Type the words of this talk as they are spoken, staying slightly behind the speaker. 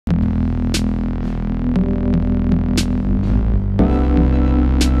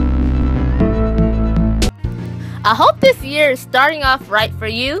I hope this year is starting off right for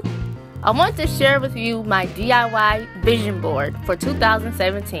you. I want to share with you my DIY vision board for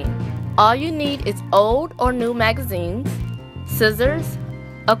 2017. All you need is old or new magazines, scissors,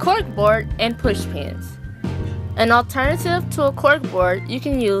 a cork board, and push pins. An alternative to a cork board, you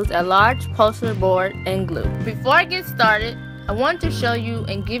can use a large poster board and glue. Before I get started, I want to show you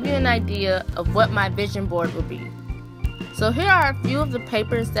and give you an idea of what my vision board will be. So here are a few of the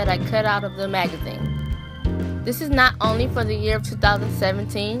papers that I cut out of the magazine. This is not only for the year of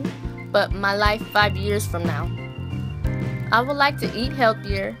 2017, but my life 5 years from now. I would like to eat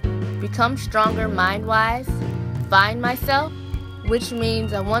healthier, become stronger mind-wise, find myself, which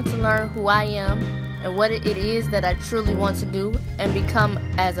means I want to learn who I am and what it is that I truly want to do and become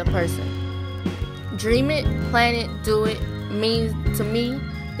as a person. Dream it, plan it, do it means to me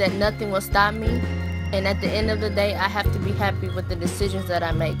that nothing will stop me, and at the end of the day I have to be happy with the decisions that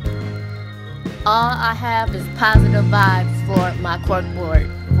I make. All I have is positive vibes for my cork board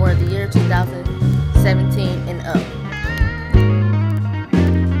for the year 2017 and up.